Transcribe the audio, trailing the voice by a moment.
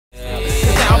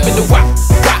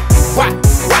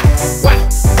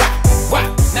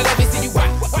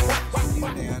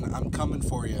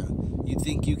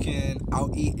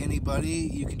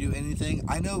anything.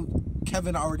 I know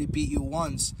Kevin already beat you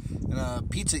once in a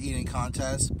pizza eating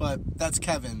contest, but that's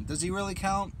Kevin. Does he really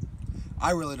count?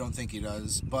 I really don't think he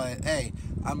does. But hey,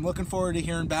 I'm looking forward to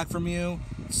hearing back from you,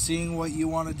 seeing what you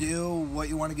want to do, what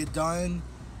you want to get done.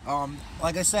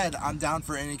 Like I said, I'm down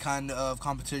for any kind of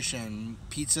competition.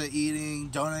 Pizza eating,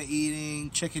 donut eating,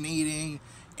 chicken eating,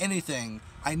 anything.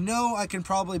 I know I can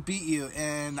probably beat you,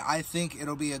 and I think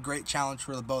it'll be a great challenge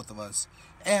for the both of us.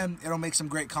 And it'll make some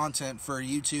great content for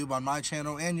YouTube on my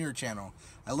channel and your channel.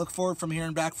 I look forward from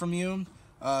hearing back from you.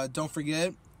 Don't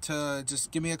forget to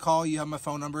just give me a call. You have my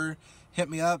phone number.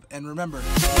 Hit me up, and remember...